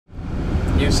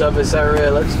New service area,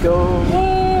 let's go.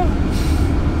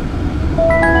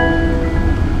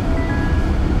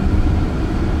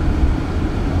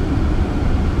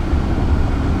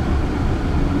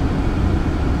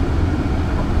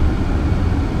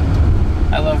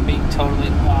 I love being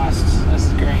totally lost. This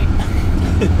is great.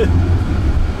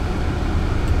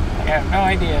 I have no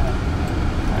idea.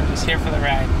 I'm just here for the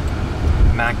ride.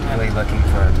 I'm actively looking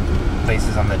for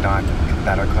places on the dock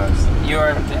that are closed. You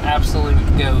are the absolute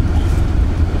goat.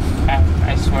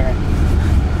 I swear.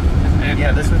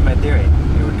 Yeah, this was my theory.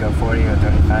 You would go 40 or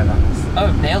 35 on this.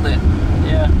 Oh, nailed it.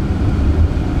 Yeah.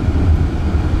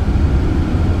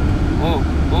 Ooh,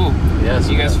 ooh. Yes.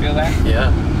 You guys feel that? Yeah.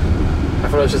 I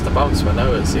thought it was just the bumps, but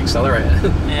no, it's the accelerator.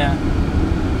 Yeah.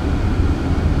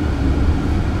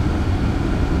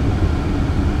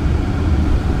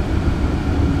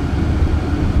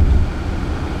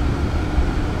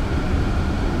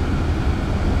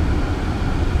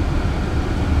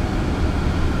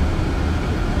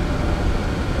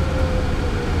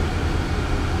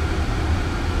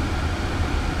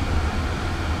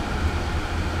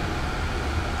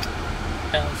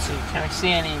 Let's see. Can I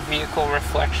see any vehicle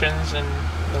reflections in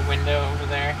the window over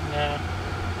there? No.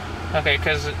 Okay,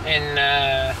 because in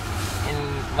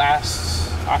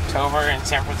last October in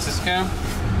San Francisco,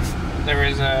 there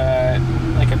was a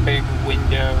big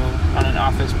window on an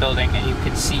office building, and you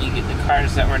could see the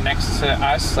cars that were next to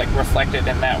us like reflected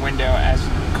in that window as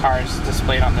cars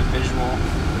displayed on the visual.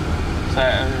 So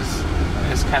it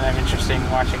was kind of interesting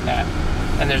watching that.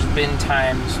 And there's been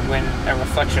times when a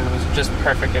reflection was just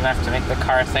perfect enough to make the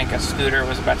car think a scooter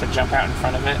was about to jump out in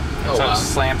front of it. Oh, so wow. it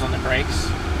slams on the brakes.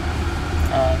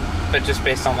 But just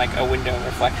based on like a window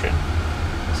reflection.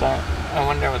 So I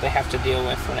wonder what they have to deal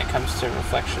with when it comes to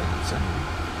reflections and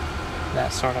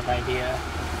that sort of idea.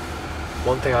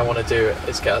 One thing I want to do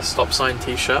is get a stop sign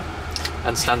t-shirt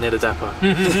and stand near the depot.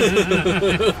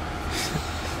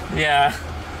 Yeah.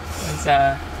 It's,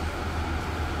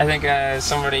 I think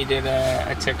somebody did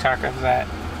a TikTok of that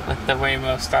with the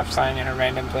Waymo stop sign in a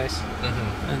random place.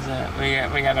 Mm-hmm.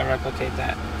 We gotta replicate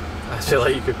that. I feel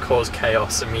like you could cause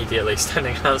chaos immediately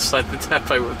standing outside the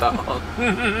depot with that on.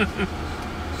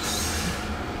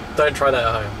 Don't try that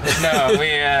at home. No,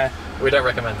 we don't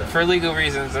recommend it. for legal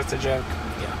reasons. That's a joke.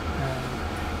 Yeah.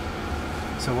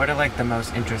 So what are like the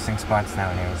most interesting spots now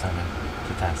in Arizona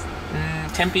to test?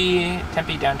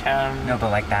 Tempe downtown. No, but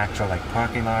like the actual like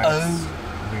parking lots,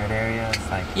 weird areas,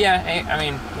 like... Yeah, I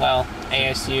mean, well,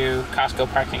 ASU, Costco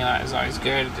parking lot is always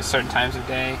good at certain times of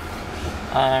day.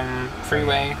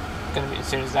 Freeway, gonna be as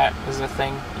soon as that is a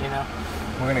thing, you know.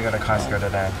 We're gonna go to Costco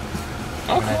today.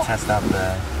 Oh, We're gonna test out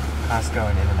the Costco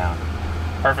and In-N-Out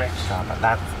perfect. shop.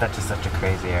 That's just such a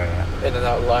crazy area.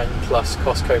 In-N-Out line plus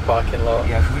Costco parking lot.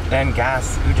 Yeah, and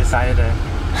gas. Who decided to...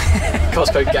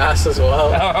 Costco gas as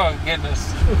well. Oh,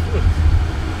 goodness.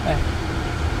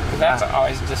 That's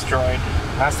always destroyed.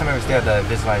 Last time I was there, the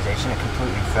visualization, it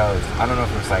completely froze. I don't know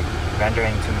if it was like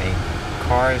rendering too many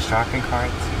cars, shopping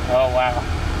carts. Oh, wow.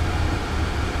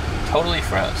 Totally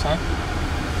froze, huh?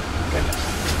 Goodness.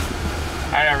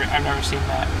 I've never seen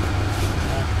that.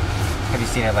 Have you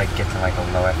seen it like get to like a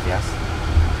low FPS?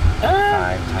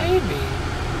 Maybe.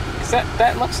 Is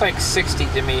that looks like 60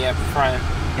 to me up front.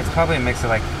 It's probably a mix of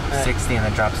like 60 and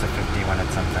then drops to 50 when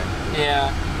it's something.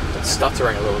 Yeah. It's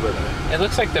stuttering a little bit though. It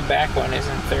looks like the back one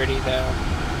isn't 30 though.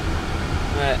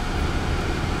 But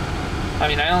I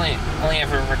mean, I only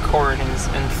ever record in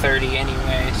 30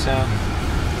 anyway, so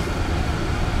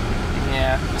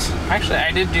yeah. Actually,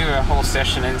 I did do a whole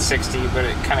session in 60, but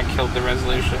it kind of killed the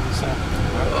resolution. So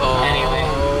anyway,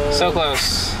 so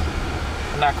close,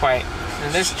 not quite.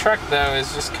 And this truck though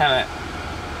is just kind of.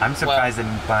 I'm surprised it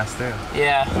didn't blast through.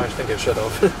 Yeah. I think it should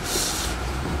have.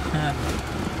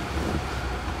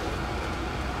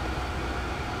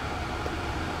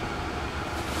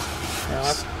 Now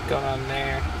what's going on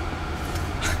there?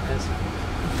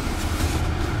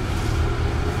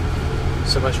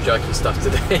 So much jerky stuff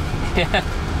today. Yeah.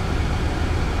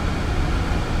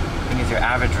 I think your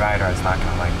average rider is not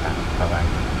gonna like that, but like.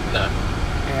 No.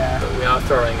 Yeah. But we are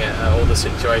throwing it at all the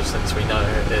situations we know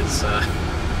is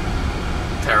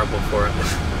terrible for it.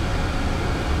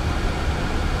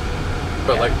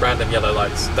 But like random yellow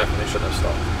lights definitely should have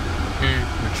stopped.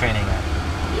 We're training it.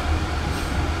 Yeah.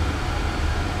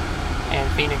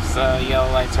 And Phoenix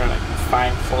yellow lights are like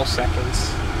 5 full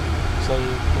seconds, so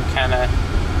you can kind of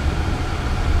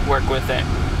work with it.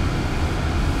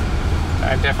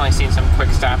 I've definitely seen some quick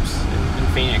stops in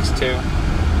Phoenix too,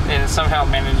 and it somehow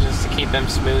manages to keep them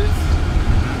smooth.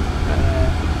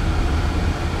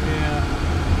 Yeah.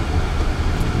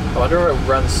 I wonder if it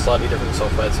runs slightly different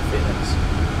software to Phoenix.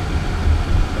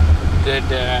 Good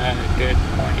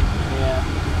point. Yeah.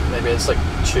 Maybe it's like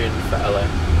tuned for LA.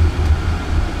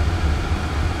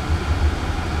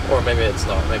 Or maybe it's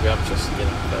not. Maybe I'm just,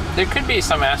 But There could be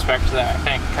some aspect to that, I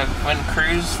think, because when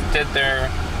Cruise did their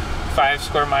 5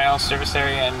 square mile service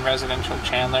area in residential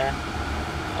Chandler,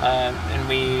 and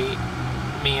me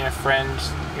and a friend,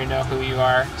 you know who you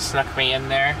are, snuck me in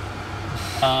there.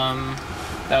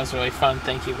 That was really fun.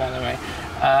 Thank you, by the way.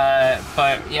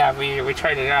 But yeah, we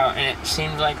tried it out, and it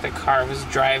seemed like the car was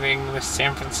driving with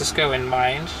San Francisco in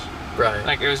mind. right.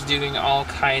 Like it was doing all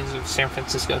kinds of San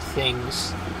Francisco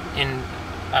things in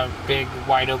a big,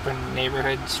 wide open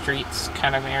neighborhood, streets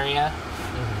kind of area,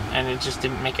 and it just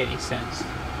didn't make any sense.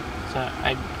 So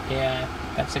yeah,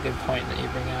 that's a good point that you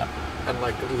bring up. And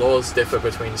like laws differ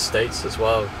between states as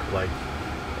well. Like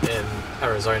in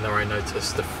Arizona, I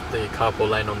noticed the carpool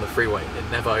lane on the freeway,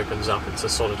 it never opens up. It's a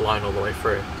solid line all the way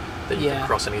through that you can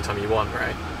cross anytime you want,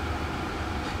 right?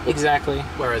 Exactly.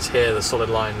 Whereas here, the solid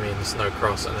line means no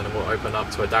cross, and then it will open up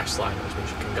to a dash line, which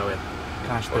means you can go in.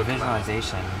 Gosh, the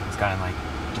visualization has gotten like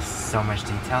just so much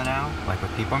detail now, like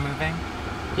with people moving.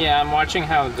 Yeah, I'm watching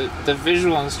how the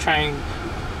visual is trying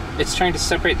to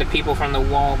separate the people from the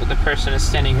wall, but the person is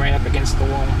standing right up against the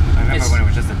wall. I remember when it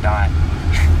was just a dot.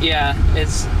 Yeah,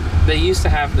 they used to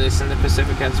have this in the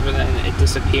Pacificas, but then it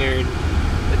disappeared.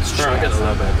 It's chugging a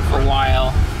little bit for a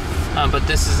while. But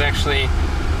this is actually,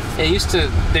 there used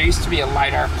to be a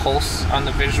LiDAR pulse on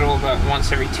the visual about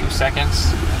once every 2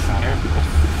 seconds,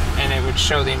 and it would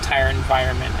show the entire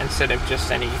environment instead of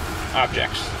just any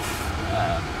objects.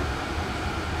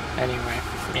 Anyway,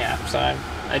 yeah, so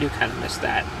I do kind of miss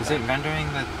that. Is it rendering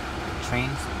the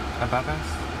trains above us?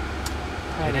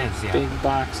 It is, yeah. Big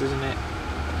box, isn't it?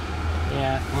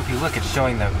 Yeah. Well, if you look, it's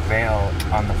showing the rail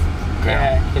on the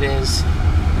ground. Yeah, it is.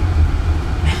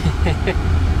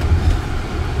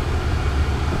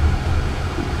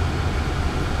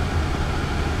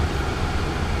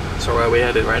 So where are we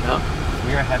headed right now?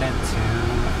 We are headed to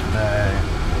the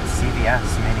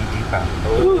CVS Mini Depot.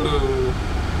 Ooh.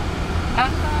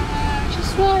 I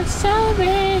just want to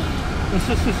celebrate.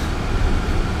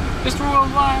 Just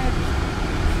worldwide.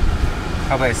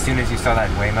 Probably as soon as you saw that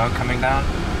Waymo coming down.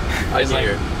 I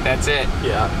knew. That's it.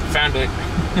 Yeah. Found it.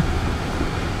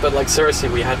 But like seriously,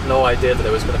 we had no idea that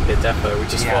there was going to be a depot. We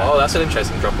just thought, oh, that's an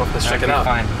interesting drop off. Let's check it out.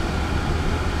 Fine.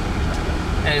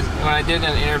 And when I did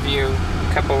an interview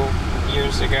a couple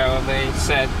years ago, they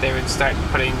said they would start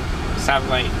putting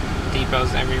satellite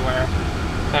depots everywhere.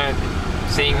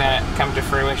 Seeing that come to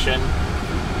fruition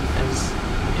is,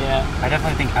 yeah. I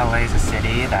definitely think LA is a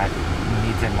city that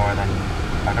needs it more than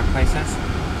other places,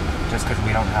 just because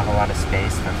we don't have a lot of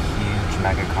space for huge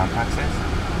mega complexes.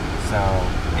 So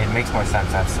it makes more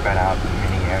sense to have spread out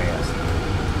many areas.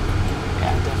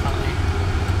 Yeah, definitely.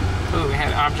 Ooh, we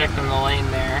had an object in the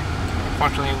lane there.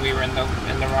 Unfortunately, we were in the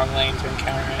wrong lane to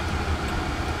encounter it.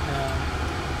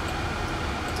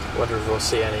 Wonder if we'll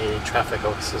see any traffic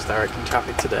officers directing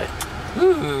traffic today.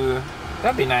 Ooh,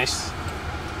 that'd be nice.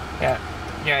 Yeah,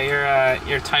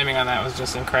 your timing on that was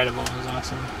just incredible. It was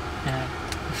awesome. Yeah.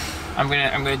 I'm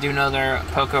gonna do another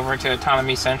poke over to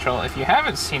Autonomy Central. If you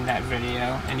haven't seen that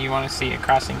video and you want to see a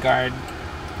crossing guard,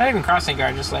 not even crossing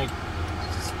guard, just like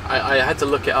I had to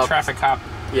look it up. Traffic cop.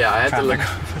 Yeah, I had to look.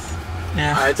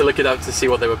 Yeah. I had to look it up to see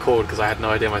what they were called because I had no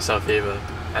idea myself either.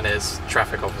 And it's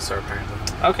traffic officer apparently.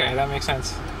 Okay, that makes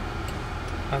sense.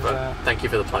 But thank you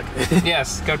for the plug.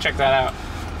 Yes, go check that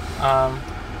out.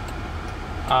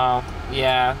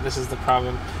 Yeah, this is the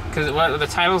problem. Because the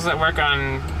titles that work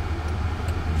on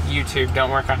YouTube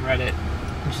don't work on Reddit,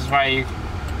 which is why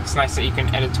it's nice that you can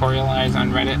editorialize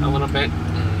on Reddit a little bit.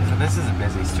 So this is a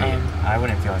busy street. I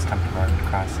wouldn't feel as comfortable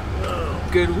crossing.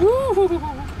 Good.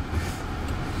 Woo!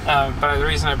 But the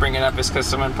reason I bring it up is because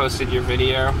someone posted your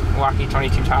video.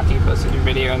 Walkie22 Talkie posted your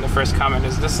video, and the first comment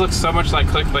is, "This looks so much like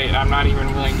clickbait, I'm not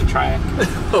even willing to try it."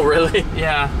 Oh, really?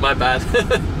 Yeah. My bad.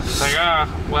 It's like, oh,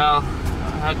 well,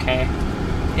 okay.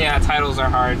 Yeah, titles are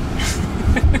hard.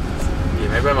 Yeah,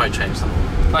 maybe I might change them.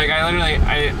 Like,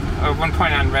 at one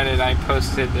point on Reddit, I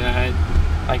posted,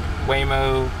 like,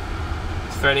 Waymo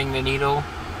threading the needle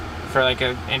for, like,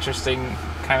 an interesting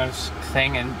kind of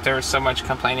thing, and there was so much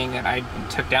complaining that I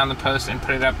took down the post and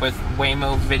put it up with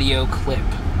Waymo video clip.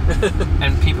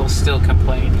 And people still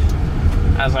complained.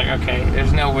 I was like, okay,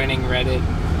 there's no winning Reddit,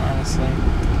 honestly.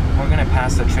 We're gonna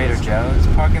pass the Trader Joe's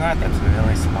parking lot that's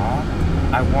really small.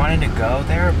 I wanted to go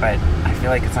there, but I feel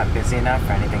like it's not busy enough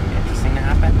for anything interesting to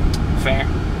happen. Fair.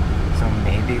 So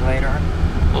maybe later.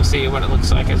 We'll see what it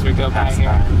looks like as we go by here.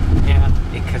 By. Yeah.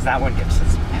 Because that one gets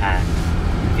just packed.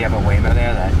 If you have a Waymo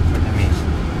there, that, I mean...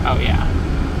 Oh, yeah.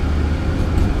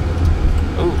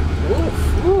 Ooh.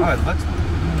 Oof. Ooh, Oh, it looks...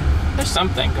 there's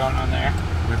something going on there.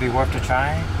 Would be worth a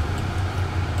try.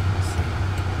 Let's see.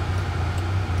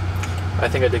 I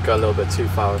think I did go a little bit too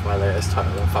far with my latest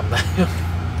title and thumbnail.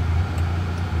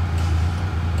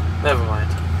 Never mind.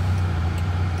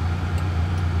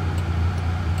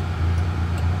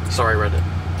 Sorry, Reddit.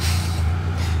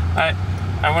 I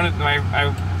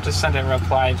just sent a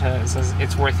reply to it. It says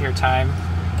it's worth your time.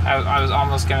 I was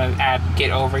almost gonna add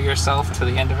 "get over yourself" to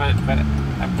the end of it, but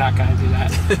I'm not gonna do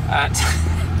that.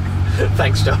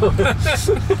 Thanks, Joe.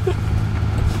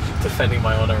 Defending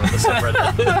my honor on the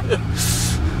subreddit.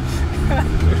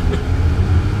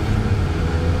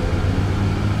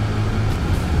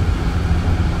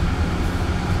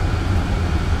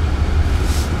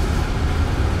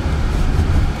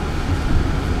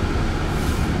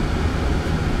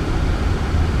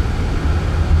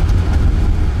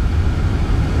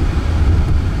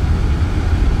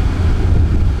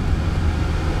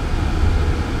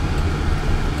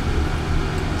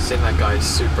 That guy's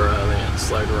super early and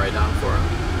slowed right down for him.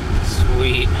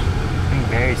 Sweet. Being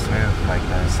very smooth, like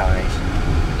the acceleration.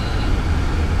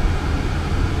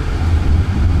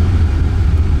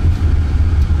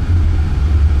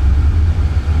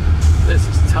 This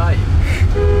is tight.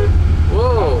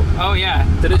 Whoa. Oh yeah.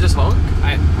 Did it just honk?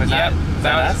 Was Yep,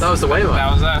 that us? That was the Waymo.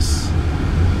 That was us.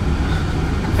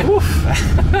 Woof.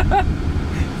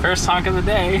 First honk of the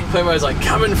day. Waymo's like,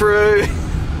 coming through.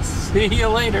 See you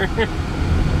later.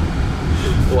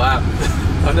 Wow.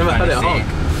 I've never had it see. honk.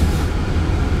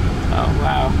 Oh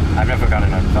wow. I've never got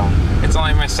it on film. It's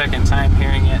only my second time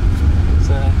hearing it.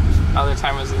 So other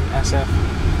time was in SF.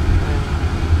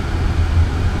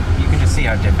 You can just see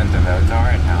how different the roads are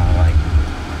and how like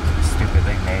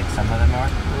stupidly made some of them are.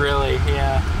 Really,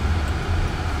 yeah.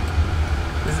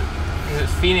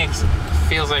 Phoenix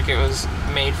feels like it was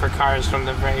made for cars from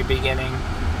the very beginning,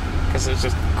 because it's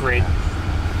just grid,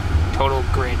 total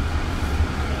grid.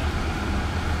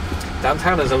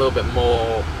 Downtown is a little bit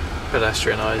more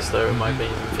pedestrianised though, in my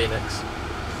opinion, than Phoenix.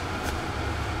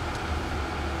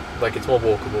 Like, it's more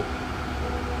walkable.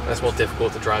 It's more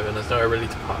difficult to drive in. There's nowhere really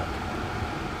to park.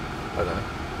 I don't know.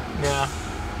 Yeah.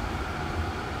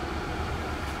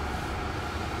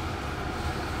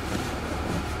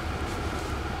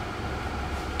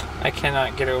 I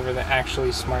cannot get over the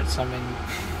actually smart summon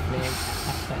name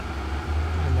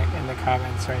in the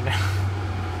comments right now.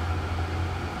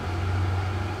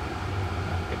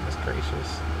 Oh, goodness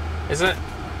gracious. Is it?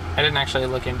 I didn't actually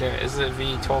look into it. Is it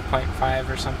V12.5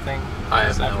 or something? I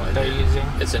Is have that no what they're idea. using?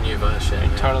 It's a new version. They're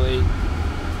Yeah. totally.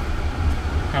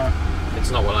 Huh. It's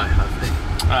not what I have.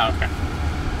 Oh, okay.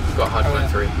 I've got hardware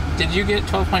 3. Did you get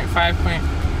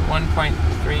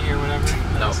 12.5.1.3 or whatever?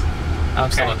 No. I'm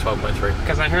still Okay. on 12.3.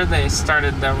 Because I heard they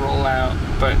started the rollout,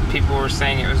 but people were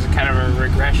saying it was kind of a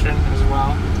regression as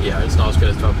well. Yeah, it's not as good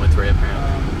as 12.3 apparently.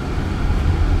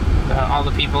 All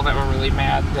the people that were really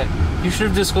mad that you should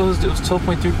have disclosed it was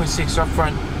 12.3.6 up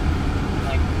front.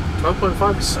 Like,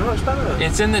 12.5 is so much better.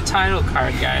 it's in the title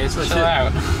card, guys. Legit. Chill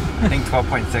out. I think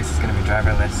 12.6 is going to be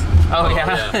driverless. Oh,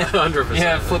 yeah. Yeah, 100%.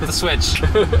 Yeah, flip the switch.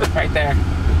 Right there.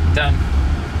 Done.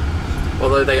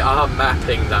 Although they are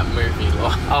mapping that movie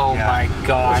lot. Oh Yeah. my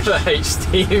gosh. The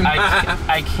HD map.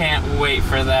 I can't wait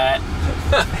for that.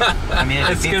 I mean,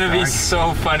 It's gonna be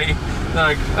so funny. They're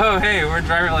like, oh hey, we're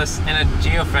driverless in a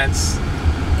geofence.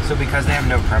 So because they have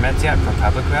no permits yet for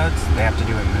public roads, they have to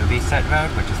do a movie set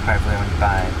road, which is privately owned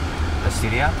by the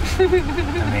studio.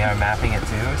 And they are mapping it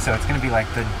too. So it's going to be like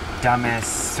the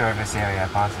dumbest service area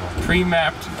possible.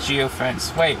 Pre-mapped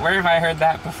geofence. Wait, where have I heard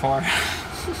that before?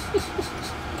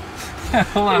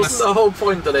 Hold on. What's the whole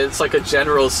point that it's like a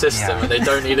general system Yeah. and they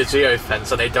don't need a geofence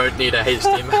and they don't need a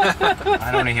HD map? I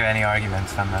don't want to hear any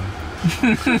arguments from them.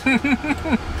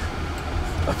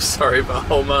 I'm sorry, but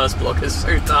whole Mars block is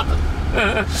so done.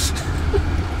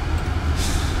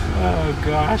 Oh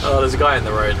gosh. Oh, there's a guy in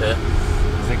the road here.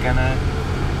 Is it gonna...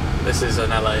 This is an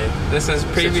LA. This has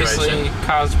previously situation.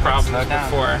 caused problems Slow down.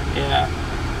 before. Yeah.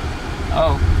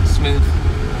 Oh, smooth.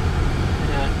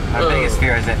 Yeah. My Whoa. biggest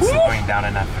fear is it slowing down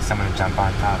enough for someone to jump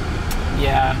on top.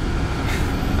 Yeah.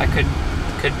 That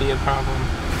could be a problem.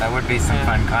 That would be some Yeah.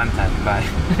 fun content, but...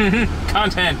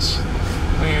 Content.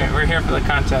 We're here for the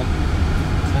content. So,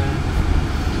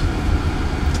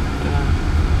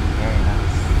 Very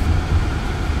nice.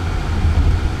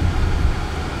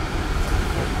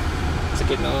 is it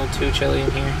getting a little too chilly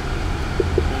in here?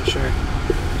 I'm not sure.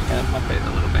 Yeah, bump it a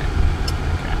little bit.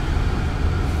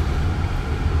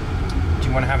 Do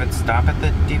you want to have it stop at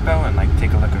the depot and like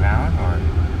take a look around, or...?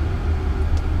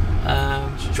 Do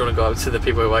you want to go up to the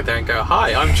people who work there and go,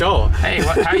 "Hi, I'm Joel." Hey,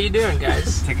 how you doing,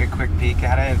 guys? Take a quick peek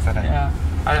at it instead of... Yeah.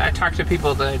 I talked to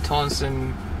people at the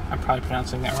Tolleson, I'm probably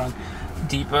pronouncing that wrong,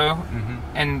 depot,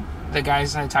 and the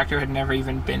guys I talked to had never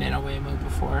even been in a Waymo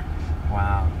before.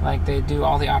 Wow. Like, they do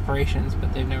all the operations,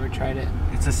 but they've never tried it.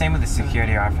 It's the same with the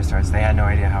security officers. They had no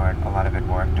idea how a lot of it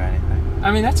worked or anything.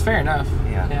 I mean, that's fair enough.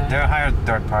 Yeah. They're a hired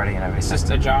third party and everything. It's just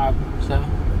a job, so,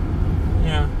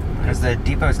 yeah. Because the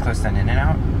depot is close to an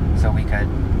In-N-Out, so we could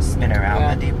spin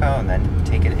around the depot and then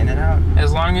take it in and out.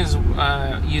 As long as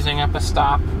using up a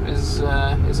stop is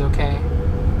okay.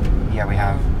 Yeah, we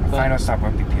have. Our final stop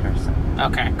would be Peterson.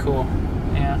 Okay, cool.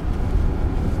 Yeah.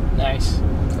 Nice.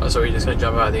 Oh, so we're just going to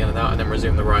jump out of the In-N-Out and then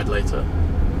resume the ride later?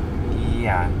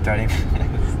 Yeah, 30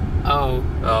 minutes. Oh,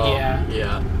 yeah.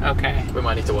 Yeah. Okay. We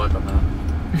might need to work on that.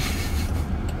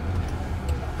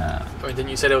 I mean, didn't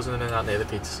you say there was an In-N-Out near the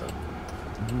Peterson?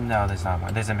 No, there's not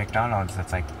one. There's a McDonald's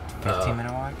that's like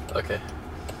 15-minute walk. Okay.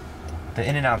 The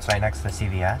In-N-Out's right next to the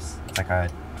CVS. It's like a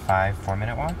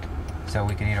 4-minute walk. So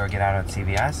we can either get out at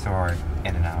CVS or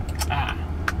In-N-Out. Ah.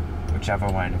 Whichever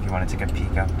one, if you want to take a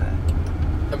peek up the...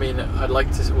 I mean, I'd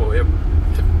like to... Well, if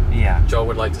Joel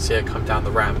would like to see it come down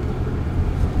the ramp.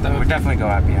 That would definitely go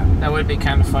up, yeah. That would be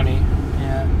kind of funny,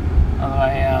 yeah.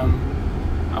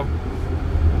 Although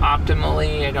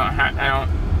optimally,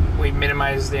 we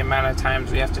minimize the amount of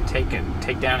times we have to take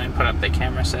down and put up the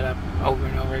camera setup over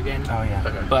and over again. Oh, yeah.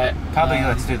 Okay. But probably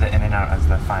let's do the In-N-Out as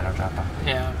the final drop-off.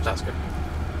 Yeah. That's good.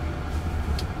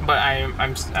 But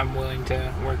I'm willing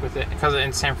to work with it. Because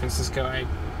in San Francisco, I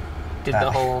did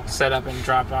the whole setup and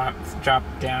drop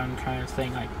down kind of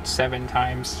thing like 7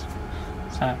 times.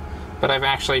 So, but I've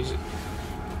actually,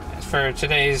 for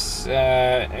today's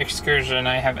excursion,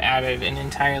 I have added an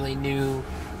entirely new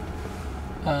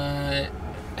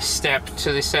step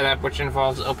to the setup, which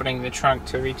involves opening the trunk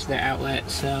to reach the outlet.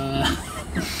 So,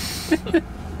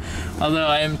 although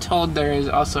I am told there is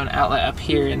also an outlet up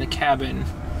here in the cabin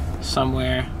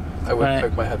somewhere. I would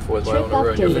poke my head forward, but I don't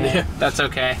want to ruin your video. Yeah, that's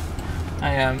okay.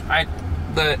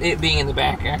 It being in the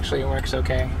back actually works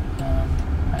okay.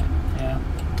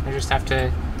 I just have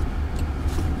to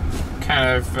kind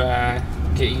of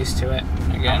get used to it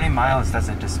again. How many miles does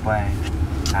it display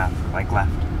have, like,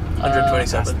 left?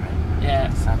 127.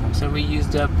 Yeah. So we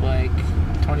used up like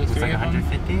 23 It's like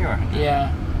 150 or 100?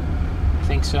 Yeah. I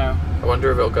think so. I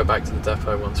wonder if it'll go back to the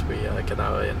depot once we get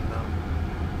out and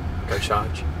go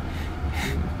charge.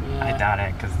 Yeah. I doubt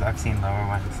it, because I've seen lower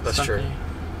ones. That's true.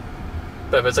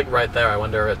 But if it's like right there, I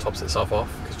wonder if it tops itself off,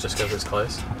 just because it's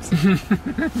close.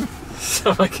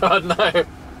 Oh my god, no! I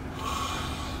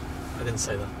didn't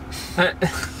say that.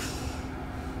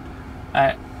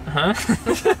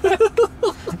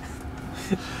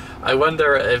 I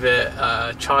wonder if it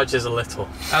charges a little.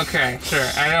 Okay, sure.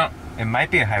 It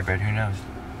might be a hybrid, who knows?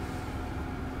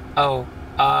 Oh,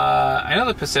 I know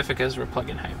the Pacificas were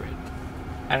plug-in hybrid.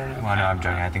 I don't know. Well, no, I'm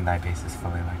joking. I think the I-Pace is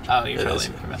fully electric. Oh, you're probably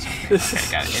messing with me.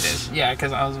 Okay, got it. It is. Yeah,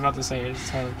 because I was about to say it's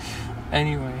totally...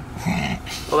 Anyway.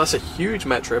 Well, that's a huge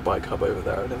Metro bike hub over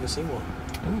there. I've never seen one.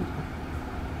 Ooh.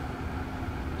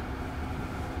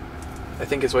 I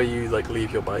think it's where you, like,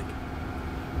 leave your bike.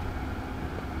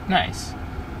 Nice.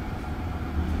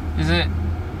 Is it...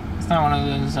 It's not one of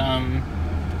those,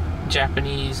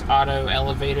 Japanese auto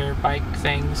elevator bike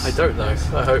things? I don't know. I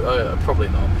hope... probably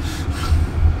not.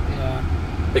 Yeah.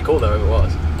 Be cool, though, if it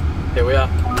was. Here we are.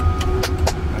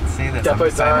 Let's see this. Depot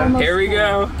time. Here we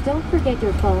go. Don't forget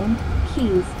your phone,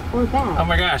 keys, or bag. Oh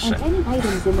my gosh. And any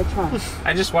items in the trunk.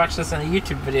 I just watched this in a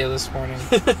YouTube video this morning.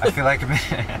 I feel like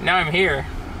Now I'm here.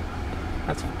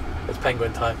 It's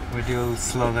penguin time. we do a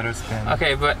slow little spin.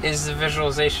 Okay, but is the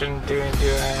visualization doing a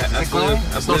blue glowing?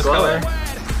 It's blue not color? glowing.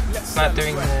 It's not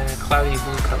doing the cloudy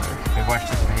blue color. We watched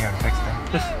this video and fixed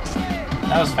it.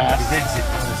 That was fast.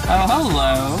 Oh,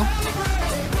 hello.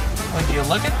 Would you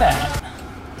look at that?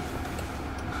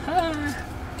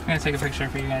 I'm gonna take a picture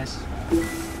for you guys.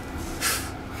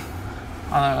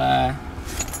 Although,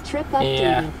 Trip updated.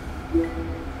 yeah.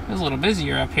 It was a little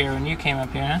busier up here when you came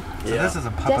up here, huh? So this is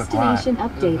a public lot. Destination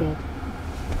updated.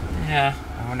 Yeah.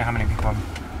 I wonder how many people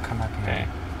come up here.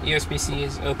 Okay. USB-C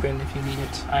is open if you need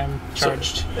it. I'm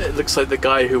charged. So, it looks like the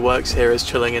guy who works here is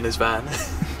chilling in his van.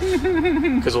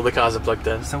 Because all the cars are plugged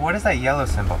in. So what is that yellow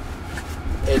symbol?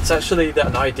 It's actually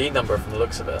an ID number from the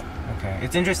looks of it. Okay.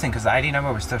 It's interesting because the ID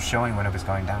number was still showing when it was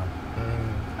going down.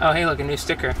 Oh, hey, look, a new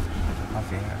sticker.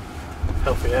 Healthy air.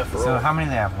 Healthy air for all. So how many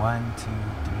do they have? 1, 2, 3, 4,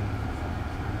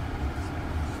 5,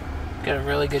 6. Got a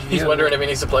really good view. He's wondering if he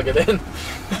needs to plug it in.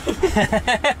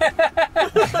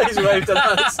 He's waved at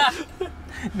us.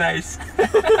 Nice.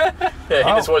 Yeah, he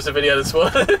just watched the video this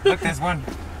morning. Look, there's one.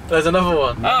 There's another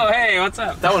one. Oh, hey, what's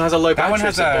up? That one has a low battery That one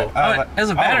has symbol. It has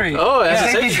a battery. Oh, it has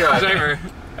a safety safety driver.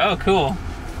 Oh, cool.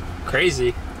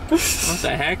 Crazy. What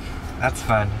the heck? That's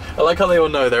fun. I like how they all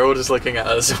know. They're all just looking at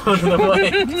us on the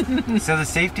way. So the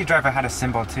safety driver had a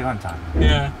symbol too on top.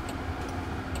 Yeah.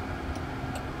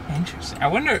 Interesting. I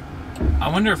wonder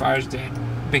if ours did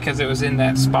because it was in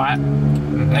that spot.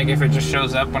 Like if it just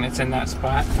shows up when it's in that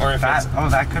spot, or if it's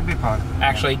that could be part.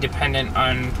 actually dependent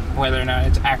on whether or not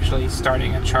it's actually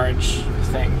starting a charge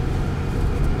thing.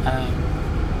 Okay,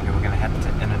 we're gonna head to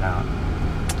In-N-Out.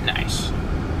 Nice.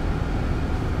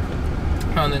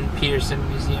 Oh, and then Peterson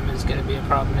Museum is going to be a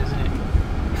problem, isn't it?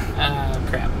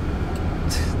 Crap.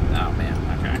 Oh, man.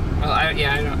 Okay. Well, I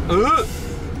don't... Oh.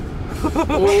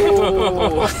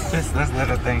 Those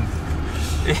little things.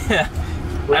 Yeah.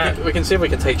 We can see if we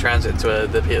can take transit to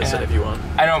the Peterson if you want.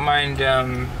 I don't mind,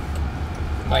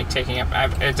 like, taking up...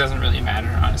 it doesn't really matter,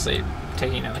 honestly,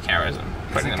 taking down the cameras and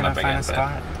putting them up again. Is it gonna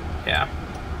find a spot? Yeah.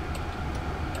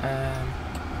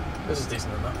 This is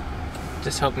decent enough.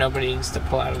 Just hope nobody needs to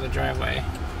pull out of the driveway.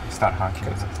 Start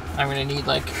honking. I'm gonna need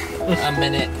like a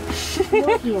minute.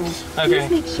 You're here. Okay.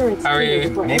 Please make sure it's Are clear we-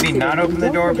 before Maybe exiting not and open the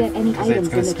don't door forget any because it's items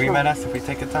gonna in the scream truck. at us if we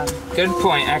take a time. Good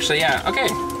point. Actually, yeah. Okay.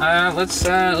 Let's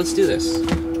do this.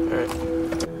 Alright.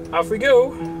 Off we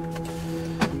go.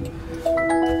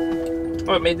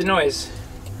 Oh, it made the noise.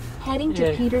 Heading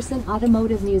to Yeah. Peterson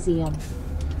Automotive Museum.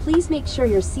 Please make sure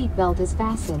your seatbelt is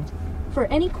fastened. For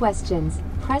any questions,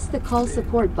 press the call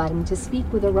support button to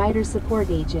speak with a rider support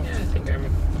agent. Yeah, I think I'm.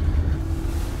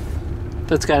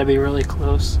 That's got to be really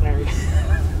close. There we go.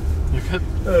 You good?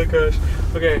 Oh gosh.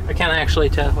 Okay, I can't actually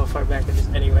tell how far back it is.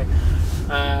 Anyway.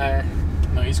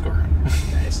 No, you score.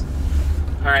 Nice.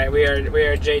 All right, we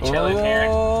are J chilling here.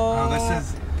 Oh, this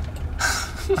is.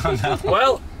 Oh no.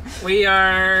 Well, we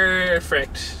are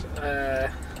fricked.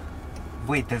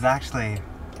 Wait, there's actually.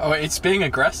 Oh, it's being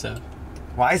aggressive.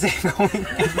 Why is it going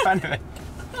in front of it?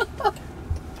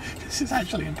 This is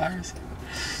actually embarrassing.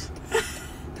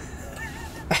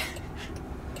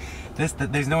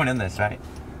 There's no one in this, right?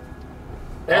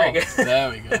 There we go. There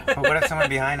we go. But what if someone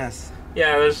behind us?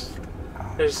 Yeah, there's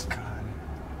Oh god.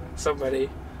 somebody.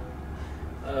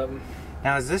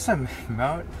 Now is this a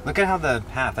mode? Look at how the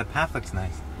path looks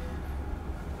nice.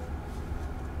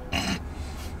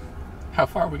 How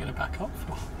far are we going to back up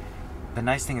for? The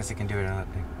nice thing is it can do it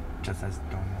just as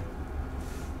normal.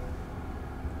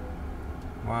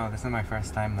 Wow, this is my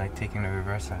first time like taking the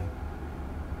reverse side.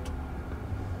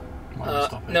 Why don't we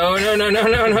stop it?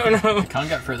 No. We can't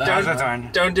get through that. Now's our turn.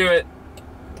 Don't do it.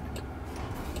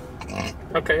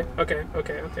 Okay.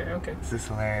 This is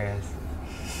hilarious.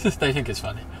 They think it's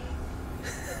funny.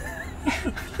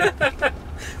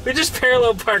 We just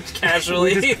parallel parked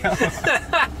casually. We just-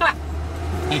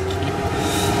 Thank you.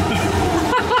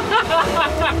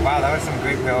 Wow, that was some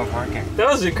great parallel parking. That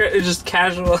was just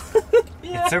casual.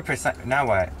 It's so precise. Now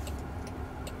what?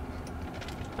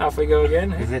 Off we go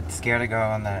again. Is it scared to go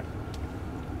on that?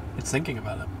 It's thinking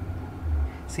about it.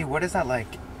 See, what is that like?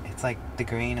 It's like the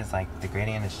green is like the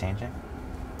gradient is changing.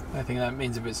 I think that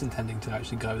means if it's intending to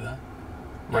actually go there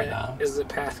right now. Is the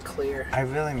path clear? I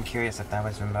really am curious if that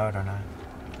was remote or not.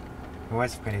 It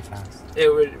was pretty fast. It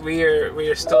would. We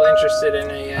are still interested in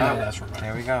a Oh, that's remote.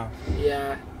 There we go.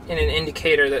 in an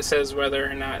indicator that says whether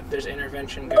or not there's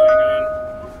intervention going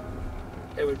on.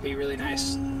 It would be really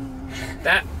nice.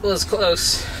 That was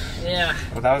close. Yeah.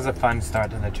 Well, that was a fun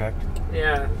start to the trip.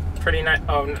 Yeah. Pretty nice.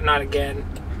 Oh, not again.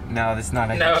 No, this is not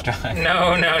a No. hitch drive.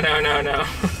 No.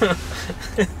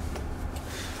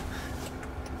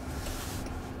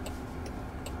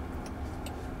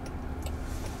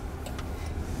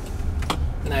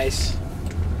 Nice.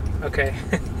 Okay.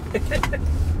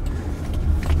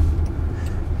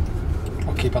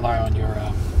 I'll keep an eye on your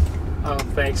Oh,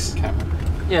 thanks. camera.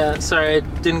 Yeah, sorry, I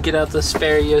didn't get out the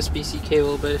spare USB-C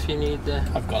cable, but if you need the...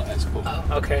 I've got it. It's cool. Oh,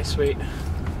 okay, sweet.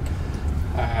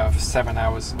 I have 7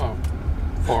 hours. Oh,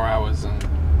 4 hours and.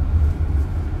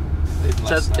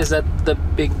 Is that the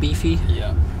big beefy?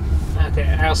 Yeah. Okay,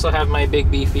 I also have my big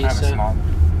beefy, I have so... a small.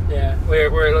 Yeah,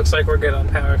 it looks like we're good on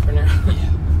power for now. Yeah.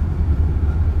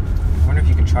 I wonder if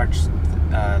you can charge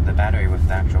the battery with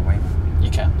the actual Waymo. You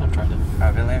can. I've tried it.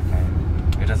 Oh, really? Okay.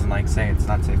 It doesn't like say it's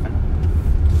not safe enough.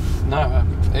 No.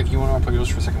 If you want to unplug yours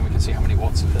for a second, we can see how many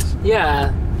watts it is.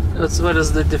 Yeah, what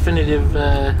is the definitive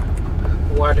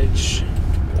wattage?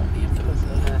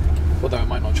 Although it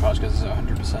might not charge because it's at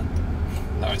 100%.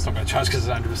 No, it's not going to charge because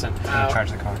it's 100%. It's gonna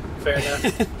charge the car. Fair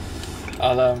enough.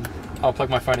 I'll plug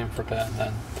my phone in for a bit and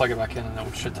then plug it back in and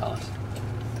it should tell us.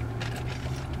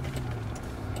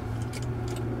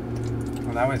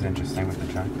 Well, that was interesting with the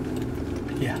truck.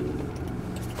 Yeah.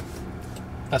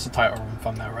 That's the title and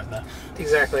thumbnail right there.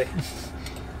 Exactly.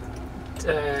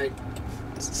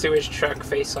 Sewage truck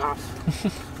face off.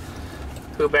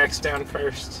 Who backs down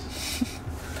first?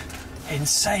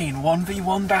 Insane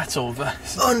 1v1 battle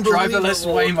versus driverless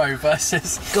Waymo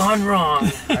versus... Gone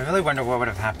wrong. I really wonder what would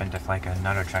have happened if like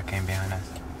another truck came behind us.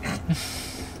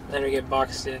 Then we get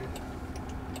boxed in.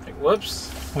 Like,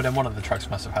 whoops. Well, then one of the trucks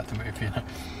must have had to move, you know.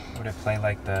 Would it play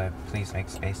like the please make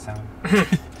space sound?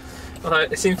 Well,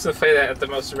 it seems to play that at the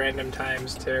most random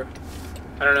times too.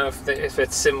 I don't know if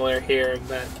it's similar here,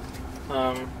 but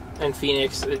in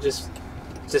Phoenix it just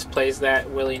plays that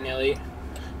willy-nilly.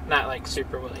 Not like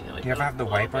super willy-nilly. Do you ever have the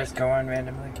wipers go on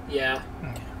randomly? Yeah.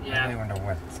 I really wonder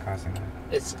what's causing that.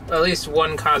 It's at least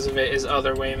one cause of it is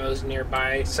other Waymos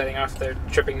nearby setting off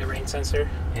tripping the rain sensor.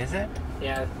 Is it?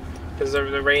 Yeah, because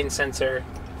the rain sensor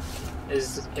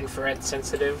is infrared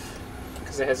sensitive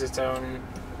because it has its own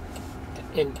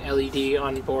LED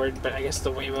on board, but I guess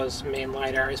the Waymo's main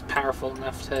LiDAR is powerful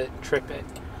enough to trip it.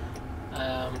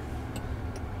 Well,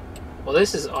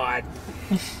 this is odd.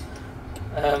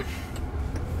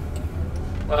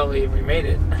 Well, we made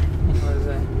it. What is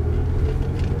that?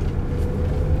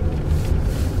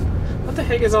 What the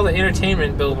heck is all the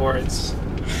entertainment billboards?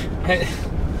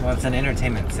 Well, it's an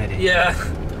entertainment city. Yeah.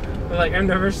 Like, I've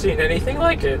never seen anything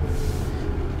like it.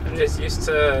 I'm just used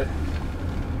to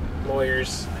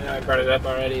lawyers. I know I brought it up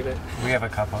already, but... We have a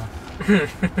couple.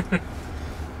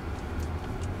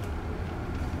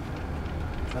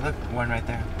 Oh, look, one right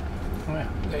there. Oh, yeah.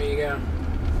 There you go.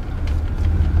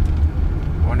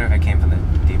 I wonder if it came from the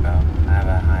depot. I have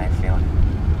a high feeling.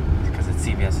 Because its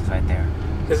CVS is right there.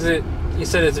 Because you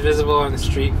said it's visible on the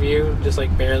street view, just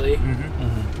like barely.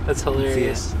 Mm-hmm. That's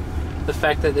hilarious. The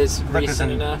fact that it's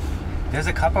recent enough. There's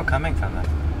a couple coming from them.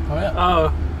 Oh, yeah.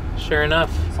 Oh, sure enough.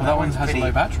 So Well, that one has a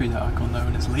low battery, that icon, though,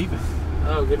 and it's leaving.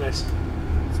 Oh, goodness.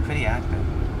 It's pretty active.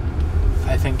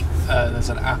 I think there's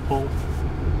an Apple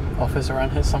office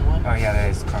around here somewhere. Oh yeah, there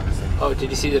is Carver City. Oh, did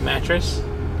you see the mattress?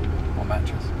 What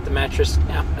mattress? The mattress,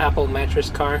 Apple mattress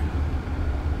car?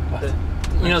 What?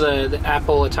 You know the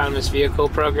Apple autonomous vehicle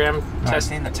program? I've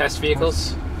seen the test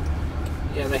vehicles?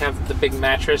 Yeah, they have the big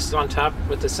mattress on top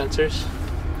with the sensors.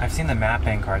 I've seen the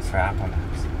mapping cards for Apple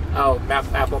Maps. Oh,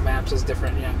 Apple Maps is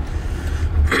different, yeah.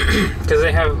 Because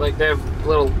they have 3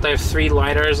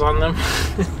 lidars on them.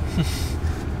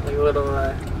 Like little.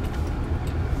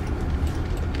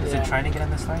 Is it trying to get in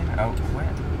this lane? Oh,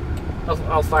 where?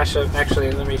 I'll flash it.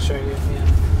 Actually, let me show you. Yeah.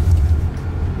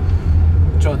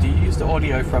 John, do you use the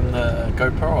audio from the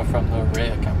GoPro or from the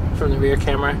rear camera? From the rear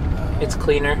camera, it's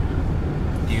cleaner.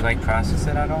 Do you like process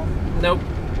it at all? Nope.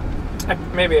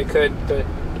 Maybe I could, but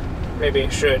maybe I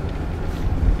should.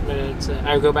 But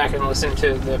I would go back and listen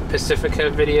to the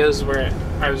Pacifica videos where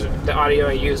the audio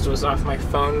I used was off my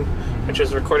phone, which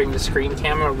was recording the screen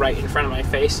camera right in front of my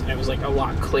face, and it was like a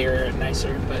lot clearer and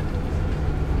nicer. But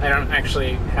I don't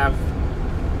actually have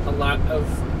a lot of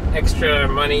extra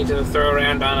money to throw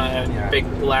around on a big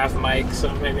lav mic,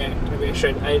 so maybe I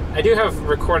should. I do have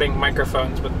recording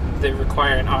microphones, but they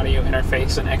require an audio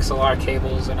interface and XLR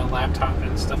cables and a laptop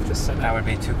and stuff to set up. That would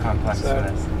be too complex for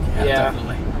this. Yeah.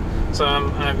 Definitely. So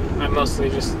I'm mostly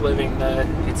just living the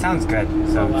It sounds good,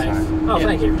 so life. sorry. Oh, Yeah.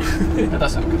 thank you. That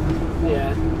does sound good.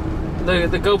 Yeah.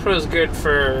 The GoPro is good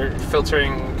for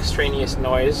filtering extraneous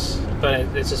noise, but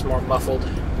it's just more muffled.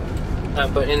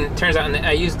 But it turns out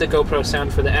I used the GoPro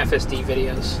sound for the FSD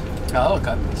videos. Oh,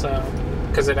 okay. So,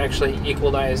 because it actually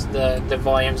equalized the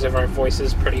volumes of our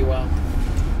voices pretty well.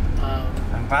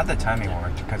 I'm glad the timing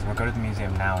worked, because we'll go to the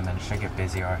museum now and then it should get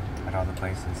busier at all the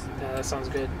places. Yeah, that sounds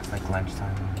good. It's like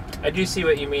lunchtime. I do see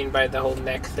what you mean by the whole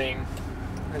neck thing.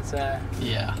 It's Yeah.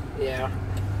 yeah.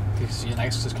 Because your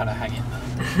neck's just kind of hanging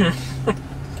there.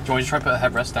 Do you want to try to put a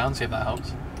headrest down, see if that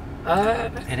helps?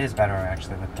 It is better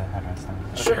actually with the headrest on.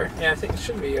 Sure. Yeah, I think it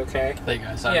should be okay. There you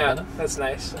go. Sound Yeah, better? that's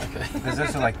nice. Okay. There's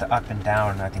also like the up and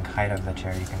down, I think, height of the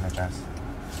chair you can adjust.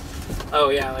 Oh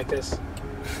yeah, like this.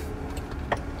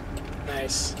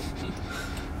 Nice.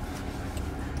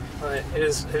 It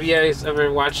is. Have you guys ever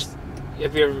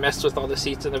messed with all the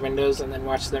seats in the windows and then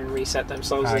watched them reset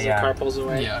themselves as the car pulls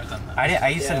away? Yeah, I've done that. I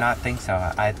used to not think so.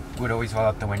 I would always roll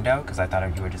up the window because I thought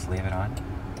you would just leave it on.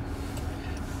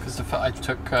 Because I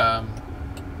took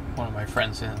one of my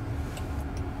friends in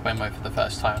Waymo for the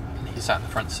first time, and he sat in the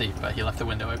front seat, but he left the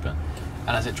window open.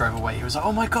 And as it drove away, he was like,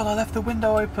 "Oh my god, I left the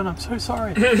window open. I'm so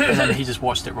sorry." And then he just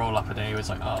watched it roll up, and then he was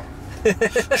like, "Oh,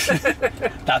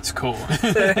 that's cool."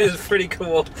 That is pretty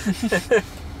cool.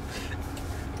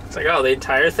 It's like, oh, the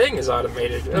entire thing is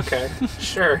automated. Okay,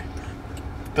 sure.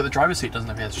 But the driver's seat doesn't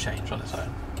appear to change on its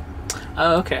own.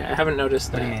 Oh, okay. I haven't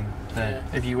noticed What that. do you mean? Yeah.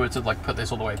 If you were to like put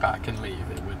this all the way back and leave,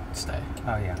 it would stay.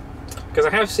 Oh yeah. Because I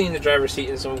have seen the driver's seat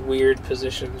in some weird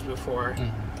positions before.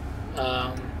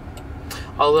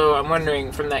 Although I'm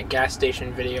wondering from that gas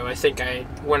station video, I think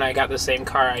when I got the same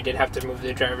car, I did have to move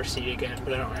the driver's seat again,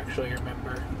 but I don't actually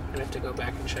remember. I'd have to go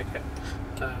back and check it.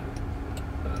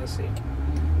 Let's see.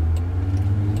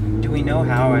 Do we know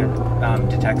how it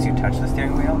detects you touch the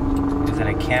steering wheel? Is it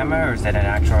a camera or is it an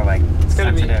actual like It's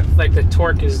gotta sensitive? be like the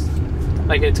torque is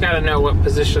like it's gotta know what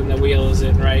position the wheel is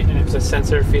in, right? And if the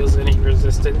sensor feels any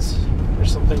resistance or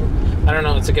something. I don't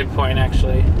know. It's a good point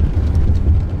actually.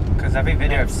 Because every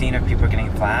video I've seen of people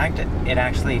getting flagged, it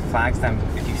actually flags them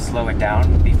if you slow it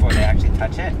down before they actually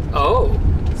touch it. Oh.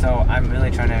 So I'm really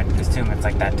trying to assume it's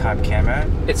like that top camera.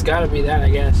 It's got to be that, I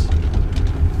guess.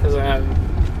 Because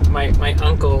my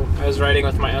uncle, I was riding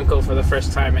with my uncle for the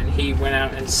first time, and he went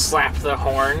out and slapped the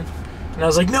horn, and I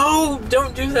was like, "No,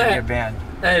 don't do that." You're banned.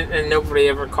 And nobody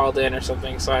ever called in or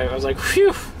something, so I was like,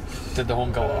 "Phew." Did the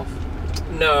horn go off?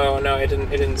 No, it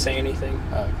didn't say anything.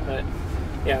 Oh, okay. But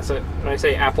yeah, so when I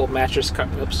say Apple mattress cut,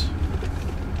 oops.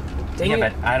 Dang Yeah,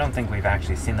 it. but I don't think we've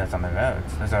actually seen those on the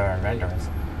roads. Those are renders.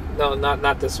 No,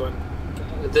 not this one.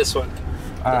 This one.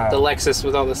 Oh. The Lexus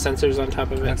with all the sensors on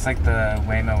top of it. Looks like the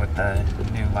Waymo with the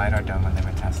new LiDAR dome when they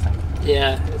were testing.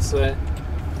 Yeah, it's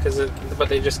but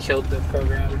they just killed the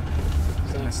program.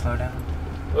 So. Gonna slow down.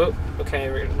 Oh, okay,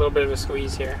 we're a little bit of a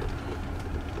squeeze here.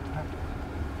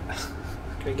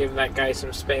 Gonna give that guy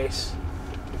some space.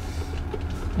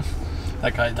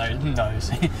 That guy knows.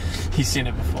 He's seen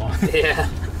it before. Yeah.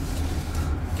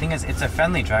 Thing is, it's a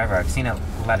friendly driver. I've seen it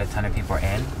let a ton of people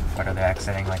in, but are they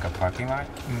exiting like a parking lot?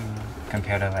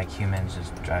 Compared to like humans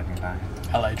just driving by.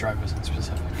 LA drivers in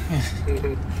specific.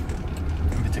 In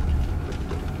particular.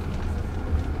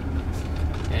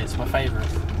 Yeah, it's my favourite.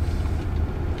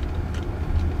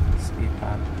 Speed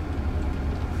bump.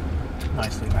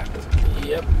 Nicely mapped.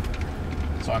 Yep.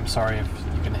 So I'm sorry if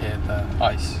you can hear the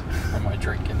ice from my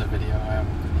drink in the video.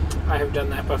 I have done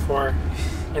that before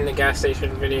in the gas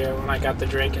station video when I got the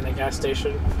drink in the gas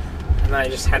station, and I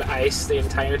just had ice the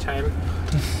entire time,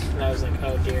 and I was like,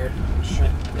 "Oh dear,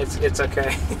 it's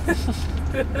okay."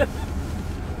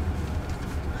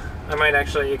 I might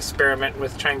actually experiment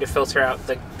with trying to filter out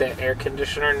the air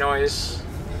conditioner noise,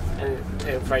 and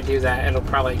if I do that, it'll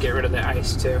probably get rid of the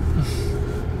ice too.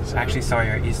 So. I actually saw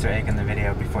your Easter egg in the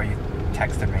video before you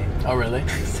texted me. Oh really?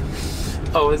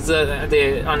 Oh, it's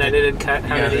the unedited cut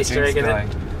had an Easter egg in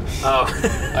it? Oh.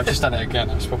 I've just done it again.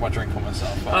 I've spilled my drink on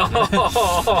myself.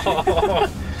 Oh.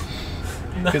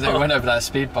 Because I went over that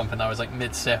speed bump and I was like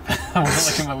mid-sip. I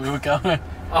wasn't looking where we were going.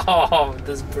 Oh,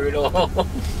 that's brutal.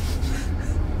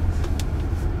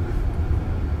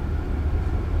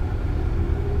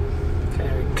 Okay,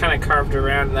 we kind of carved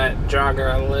around that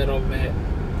jogger a little bit,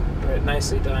 but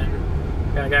nicely done.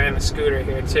 Got a guy on a scooter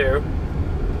here too.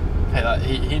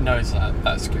 Hey, he knows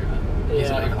that scooter. He's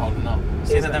not even holding up.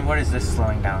 So then what is this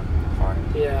slowing down for?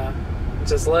 Yeah,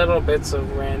 just little bits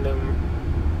of random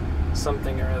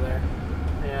something or other.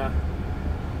 Yeah.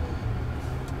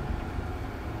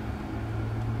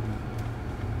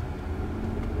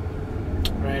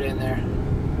 Right in there.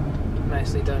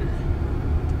 Nicely done.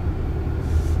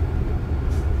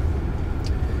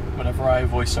 Whenever I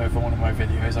voice over one of my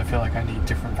videos, I feel like I need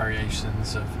different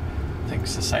variations of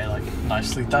things to say, like,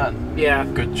 nicely done. Yeah.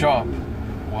 Good job.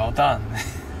 Well done.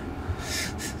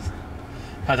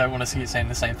 I don't want to see you saying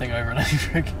the same thing over and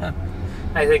over again.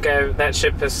 I think that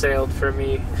ship has sailed for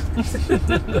me.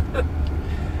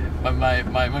 But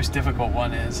my most difficult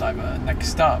one is either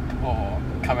next up or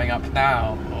coming up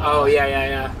now. Or Oh,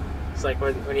 yeah. It's like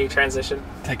when you transition.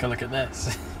 take a look at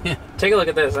this. Take a look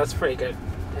at this. That's pretty good.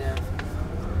 Yeah.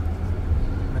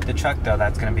 With the truck though,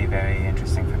 that's going to be very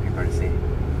interesting for people to see.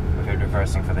 If you're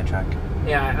reversing for the truck.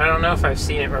 Yeah, I don't know if I've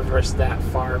seen it reverse that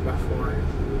far before.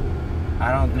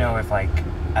 I don't know if like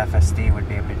FSD would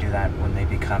be able to do that when they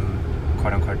become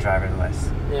quote-unquote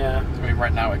driverless. Yeah. I mean,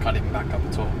 right now it can't even back up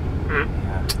at all.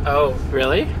 Yeah. Oh,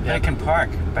 really? Yeah, it can park,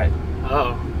 but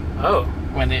Oh.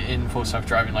 When it in full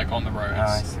self-driving, like on the roads,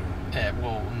 I see. it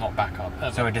will not back up.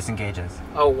 Ever. So it disengages.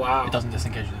 Oh, wow. It doesn't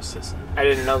disengage the system. I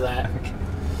didn't know that. Okay.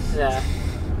 Yeah.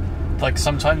 Like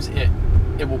sometimes it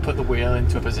will put the wheel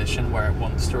into a position where it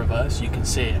wants to reverse. You can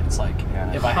see it. It's like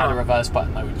if I had a reverse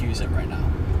button, I would use it right now.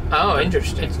 Oh, But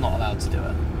interesting. It's not allowed to do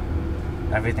it.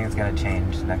 Everything's going to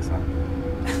change next month.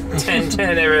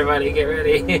 10-10, everybody, get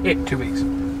ready. 2 weeks.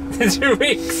 2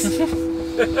 weeks.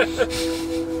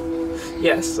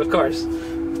 Yes, of course.